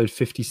was episode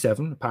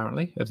 57,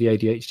 apparently, of the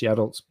ADHD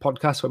Adults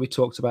podcast, where we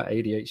talked about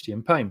ADHD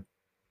and pain.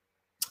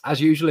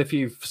 As usual, if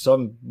you've for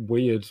some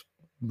weird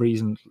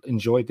reason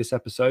enjoyed this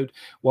episode,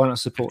 why not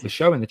support the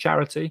show and the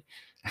charity?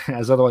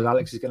 As otherwise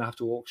Alex is going to have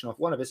to auction off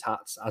one of his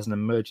hats as an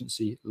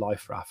emergency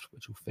life raft,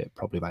 which will fit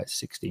probably about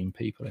 16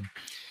 people in.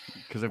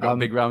 Because I've got a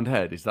big round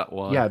head, is that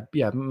why?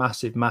 Yeah,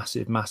 massive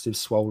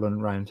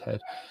swollen round head.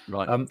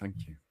 Right, thank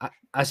you.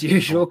 As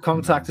usual,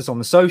 contact us on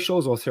the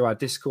socials or through our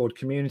Discord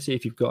community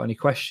if you've got any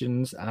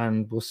questions,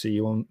 and we'll see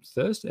you on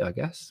Thursday, I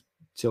guess.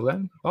 Till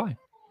then, bye.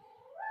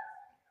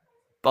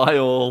 Bye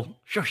all.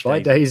 Shush, bye,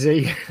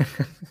 Daisy.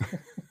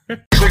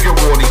 Trigger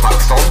warning,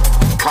 klaxon,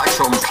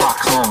 klaxon,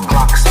 klaxon,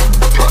 klaxon,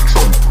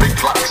 klaxon, big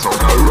klaxon.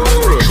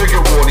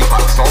 Trigger warning,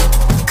 klaxon,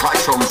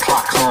 klaxon,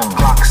 klaxon,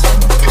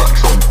 klaxon.